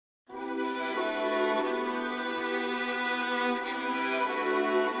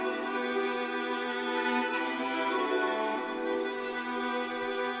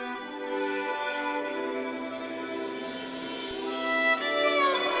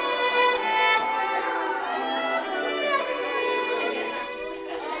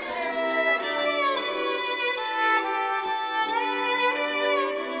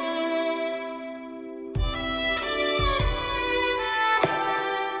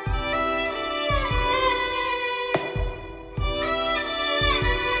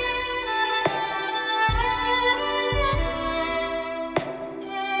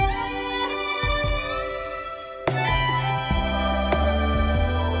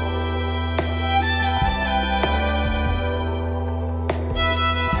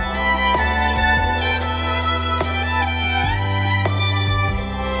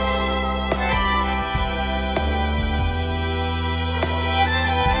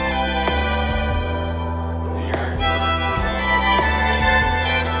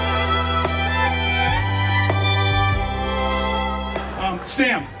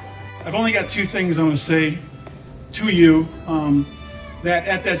I've only got two things I want to say to you. That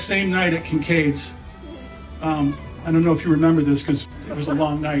at that same night at Kincaid's, I don't know if you remember this because it was a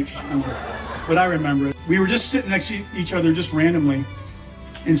long night, but I remember it. We were just sitting next to each other just randomly,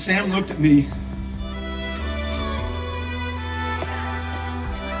 and Sam looked at me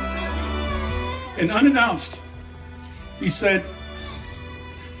and unannounced, he said,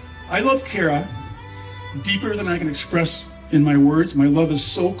 "I love Cara deeper than I can express in my words. My love is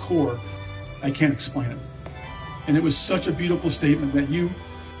so core, I can't explain it." And it was such a beautiful statement that you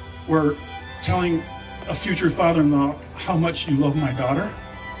were telling a future father-in-law how much you love my daughter.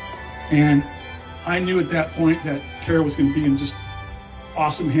 And I knew at that point that Cara was going to be in just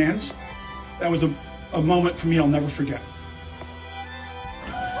awesome hands. That was a moment for me I'll never forget.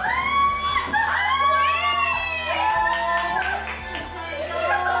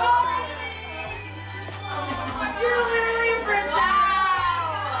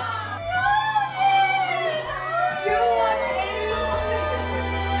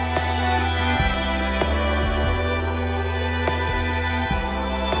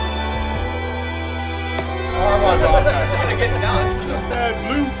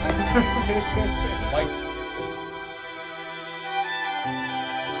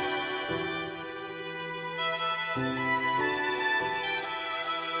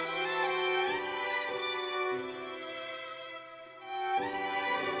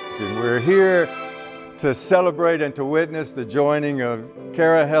 And we're here to celebrate and to witness the joining of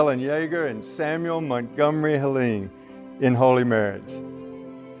Cara Helen Yeager and Samuel Montgomery Helene in holy marriage.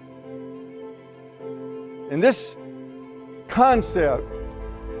 And this concept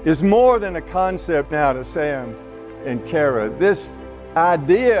is more than a concept now to Sam and Cara. This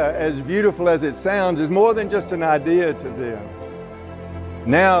idea, as beautiful as it sounds, is more than just an idea to them.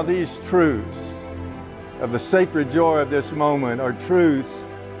 Now these truths of the sacred joy of this moment are truths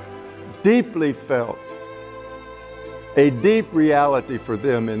deeply felt, a deep reality for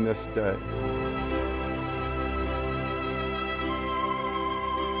them in this day.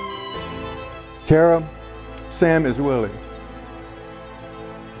 Cara, Sam is willing.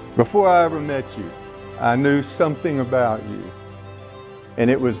 Before I ever met you, I knew something about you, and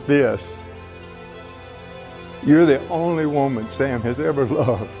it was this: you're the only woman Sam has ever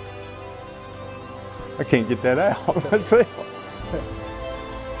loved. I can't get that out myself.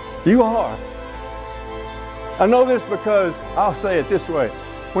 You are. I know this because, I'll say it this way,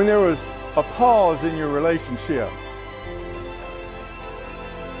 when there was a pause in your relationship,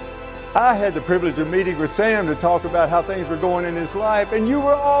 I had the privilege of meeting with Sam to talk about how things were going in his life, and you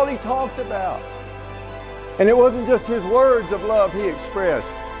were all he talked about. And it wasn't just his words of love he expressed,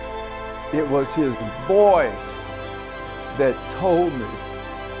 it was his voice that told me,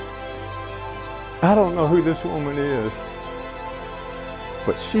 I don't know who this woman is,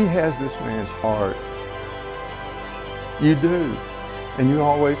 but she has this man's heart. You do, and you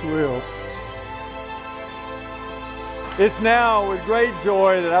always will. It's now with great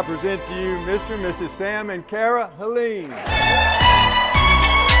joy that I present to you Mr. and Mrs. Sam and Cara Helene.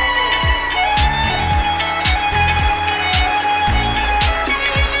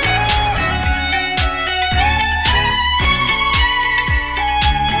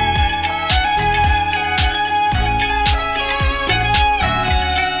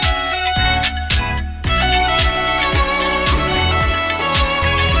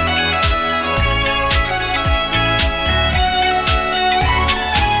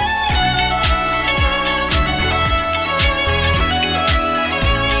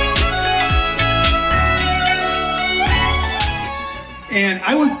 And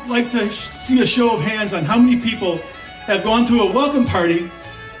I would like to see a show of hands on how many people have gone to a welcome party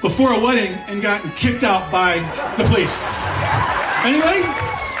before a wedding and gotten kicked out by the police. Anybody?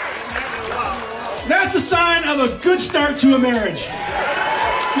 That's a sign of a good start to a marriage.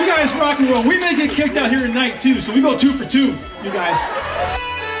 You guys rock and roll. We may get kicked out here tonight too, so we go 2 for 2, you guys.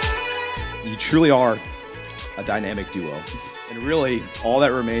 You truly are a dynamic duo. And really, all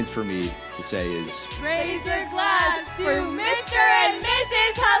that remains for me to say is, raise a glass to Mr. and Mrs.